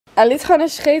Hij liet gewoon een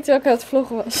scheet terwijl ik aan het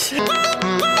vloggen was.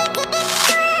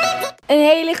 Een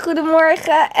hele goede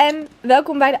morgen en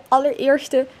welkom bij de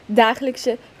allereerste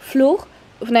dagelijkse vlog.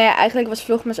 Of nou ja, eigenlijk was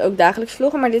Vlogmas ook dagelijks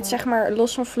vloggen, maar dit is zeg maar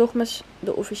los van Vlogmas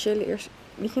de officiële eerste.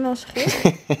 Weet je nou een scheet?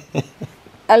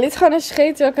 Hij liet gewoon een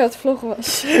scheet terwijl ik aan het vloggen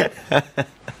was.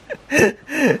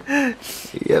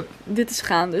 Yep. Dit is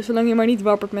gaande, zolang je maar niet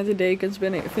wappert met de dekens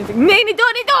vind ik... Nee, niet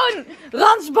doen!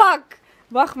 Ransbak!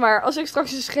 Wacht maar, als ik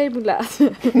straks een scheet moet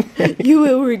laten. You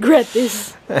will regret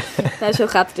this. Nou, zo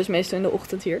gaat het dus meestal in de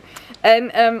ochtend hier.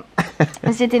 En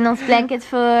we zitten in ons blanket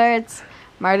fort.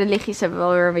 Maar de lichtjes hebben we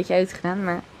wel weer een beetje uitgedaan.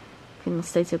 Maar ik vind het nog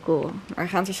steeds heel cool. Maar we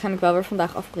gaan het waarschijnlijk wel weer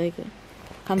vandaag afbreken.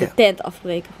 We gaan de tent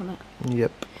afbreken vandaag.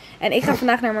 Yep. En ik ga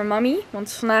vandaag naar mijn mami.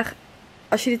 Want vandaag,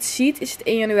 als je dit ziet, is het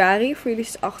 1 januari. Voor jullie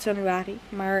is het 8 januari.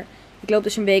 Maar ik loop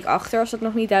dus een week achter, als dat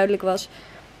nog niet duidelijk was.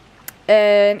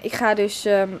 En ik ga dus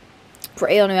voor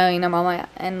 1 januari naar mama. Ja.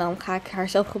 En dan ga ik haar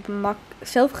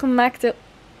zelfgemaakte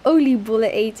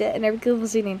oliebollen eten. En daar heb ik heel veel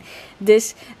zin in.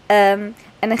 Dus, en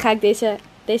dan ga ik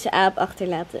deze aap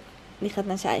achterlaten. Die gaat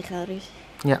naar zijn eigen ouders.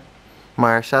 Ja,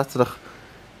 maar zaterdag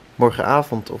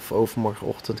morgenavond of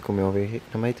overmorgenochtend kom je alweer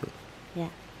naar mij toe. Ja.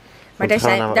 Maar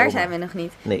daar zijn we nog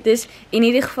niet. Nee. Dus in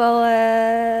ieder geval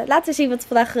laten we zien wat het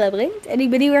vandaag brengt. En ik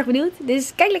ben heel erg benieuwd.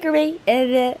 Dus kijk lekker mee.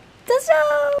 En tot zo!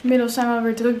 Inmiddels zijn we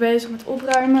alweer druk bezig met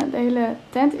opruimen. De hele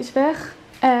tent is weg.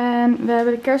 En we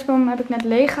hebben de kerstboom heb ik net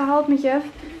leeg gehaald met Jeff.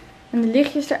 En de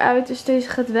lichtjes eruit. Dus deze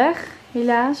gaat weg.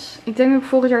 Helaas. Ik denk dat ik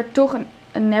volgend jaar toch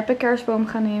een neppe kerstboom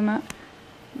ga nemen.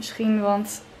 Misschien,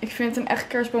 want ik vind een echte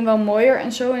kerstboom wel mooier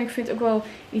en zo. En ik vind ook wel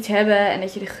iets hebben en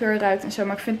dat je de geur ruikt en zo.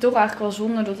 Maar ik vind het toch eigenlijk wel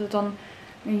zonde dat het dan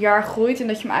een jaar groeit. En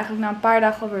dat je hem eigenlijk na een paar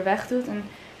dagen alweer weg doet. En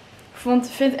ik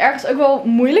vind het ergens ook wel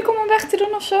moeilijk om hem weg te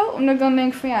doen of zo. Omdat ik dan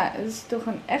denk van ja, het is toch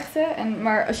een echte.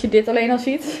 Maar als je dit alleen al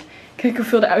ziet, kijk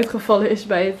hoeveel er uitgevallen is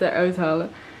bij het uithalen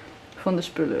van de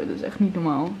spullen. Dat is echt niet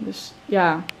normaal. Dus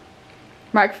ja.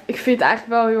 Maar ik vind het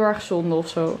eigenlijk wel heel erg zonde of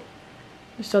zo.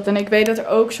 Dus dat, en ik weet dat er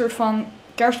ook soort van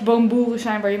kerstboomboeren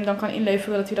zijn waar je hem dan kan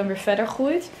inleveren dat hij dan weer verder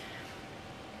groeit.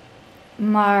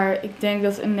 Maar ik denk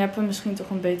dat een neppe misschien toch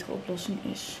een betere oplossing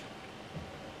is.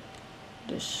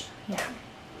 Dus ja.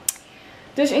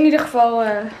 Dus in ieder geval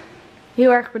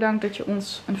heel erg bedankt dat je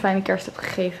ons een fijne kerst hebt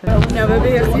gegeven. Nou, we hebben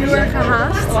hier echt heel erg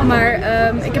gehaast. Maar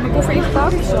ik heb mijn koffer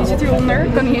ingepakt. Die zit hieronder.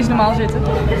 Ik kan niet eens normaal zitten.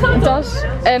 Een tas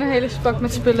en een hele spak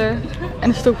met spullen. En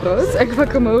een stokbrood. En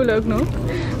guacamole ook nog.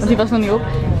 Want die was nog niet op.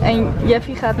 En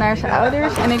Jeffy gaat naar zijn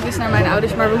ouders. En ik dus naar mijn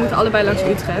ouders. Maar we moeten allebei langs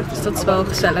Utrecht. Dus dat is wel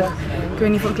gezellig. Kunnen we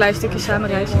in ieder geval een klein stukje samen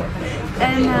reizen.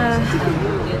 En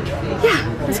ja,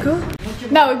 let's go.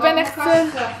 Nou, ik ben echt...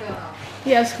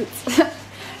 Ja, is goed.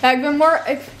 Nou,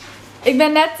 ik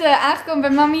ben net aangekomen bij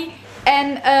mami.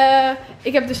 En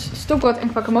ik heb dus stokbrood en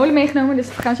guacamole meegenomen. Dus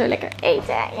we gaan zo lekker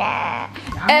eten. Ja.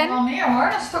 En wel meer hoor,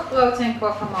 dan stokbrood en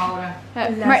guacamole.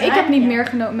 Ja, maar ik heb niet meer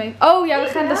genomen mee. Oh ja, we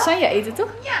gaan lasagne eten, toch?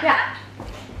 Ja.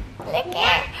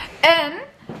 Lekker. En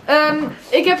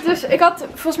ik had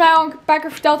volgens mij al een paar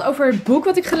keer verteld over het boek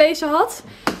wat ik gelezen had.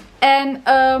 En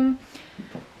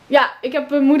ja, ik heb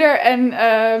mijn moeder en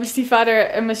mijn stiefvader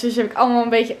en mijn zus heb ik allemaal een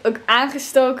beetje ook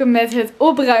aangestoken met het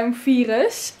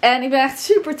opruimvirus. En ik ben echt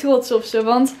super trots op ze,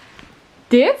 want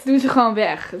dit doen ze gewoon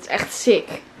weg. Het is echt sick.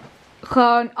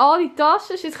 Gewoon al die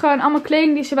tassen, zit gewoon allemaal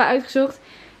kleding die ze hebben uitgezocht.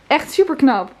 Echt super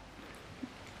knap.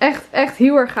 Echt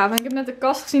heel erg gaaf. En ik heb net de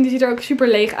kast gezien, die ziet er ook super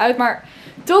leeg uit. Maar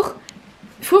toch,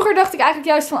 vroeger dacht ik eigenlijk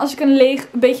juist van als ik een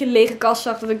beetje lege kast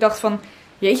zag, dat ik dacht van...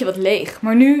 Jeetje, wat leeg.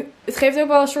 Maar nu, het geeft ook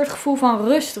wel een soort gevoel van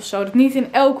rust of zo. Dat niet in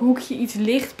elk hoekje iets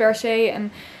ligt per se.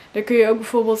 En daar kun je ook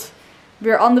bijvoorbeeld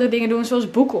weer andere dingen doen,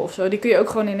 zoals boeken of zo. Die kun je ook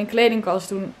gewoon in een kledingkast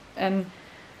doen. En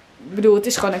ik bedoel, het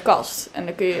is gewoon een kast. En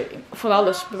dan kun je van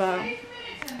alles bewaren.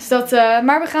 Dus dat,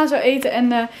 maar we gaan zo eten. En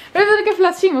dat wil ik even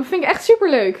laten zien, want dat vind ik echt super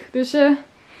leuk. Dus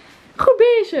goed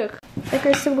bezig.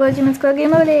 Lekker stokbroodje met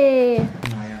guacamole.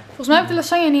 Volgens mij heb ik de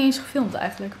lasagne niet eens gefilmd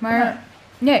eigenlijk. Maar...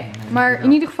 Nee, maar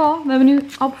in ieder geval, we hebben nu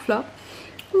appelflap.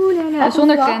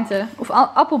 Zonder krenten. Of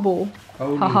appelbol.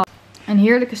 Haha. Een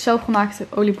heerlijke zelfgemaakte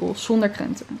oliebol zonder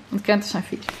krenten. Want krenten zijn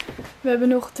vies. We hebben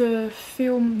nog de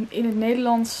film in het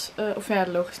Nederlands, of ja,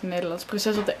 logisch in het Nederlands,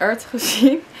 Prinses op de Ert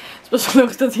gezien. Het is best wel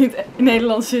logisch dat hij in het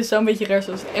Nederlands is. Zo'n beetje raar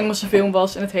zoals het Engelse film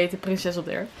was. En het heette Prinses op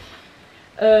de Ert.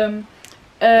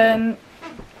 En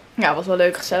ja, het was wel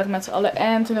leuk, gezellig met z'n allen.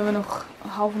 En toen hebben we nog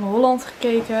Half van Holland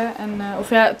gekeken. En, of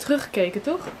ja, teruggekeken,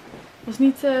 toch? Was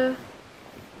niet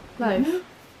live.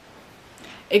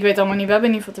 Ik weet allemaal niet, we hebben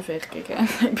in ieder geval tv gekeken. En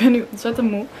ik ben nu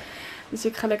ontzettend moe. Dus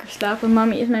ik ga lekker slapen.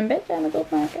 Mami is mijn bed aan het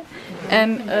opmaken.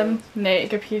 En nee,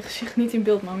 ik heb je gezicht niet in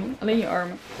beeld, mami. Alleen je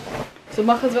armen. Dus dat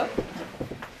mag het wel.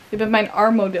 Je bent mijn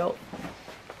armmodel.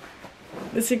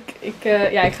 Dus ik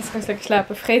ga straks lekker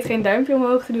slapen. Vergeet geen duimpje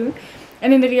omhoog te doen.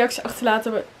 En in de reactie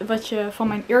achterlaten wat je van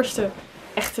mijn eerste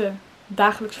echte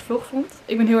dagelijkse vlog vond.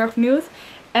 Ik ben heel erg benieuwd.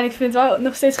 En ik vind het wel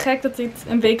nog steeds gek dat dit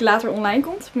een week later online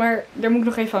komt. Maar daar moet ik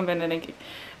nog even aan wennen, denk ik.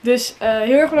 Dus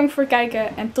heel erg bedankt voor het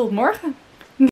kijken en tot morgen.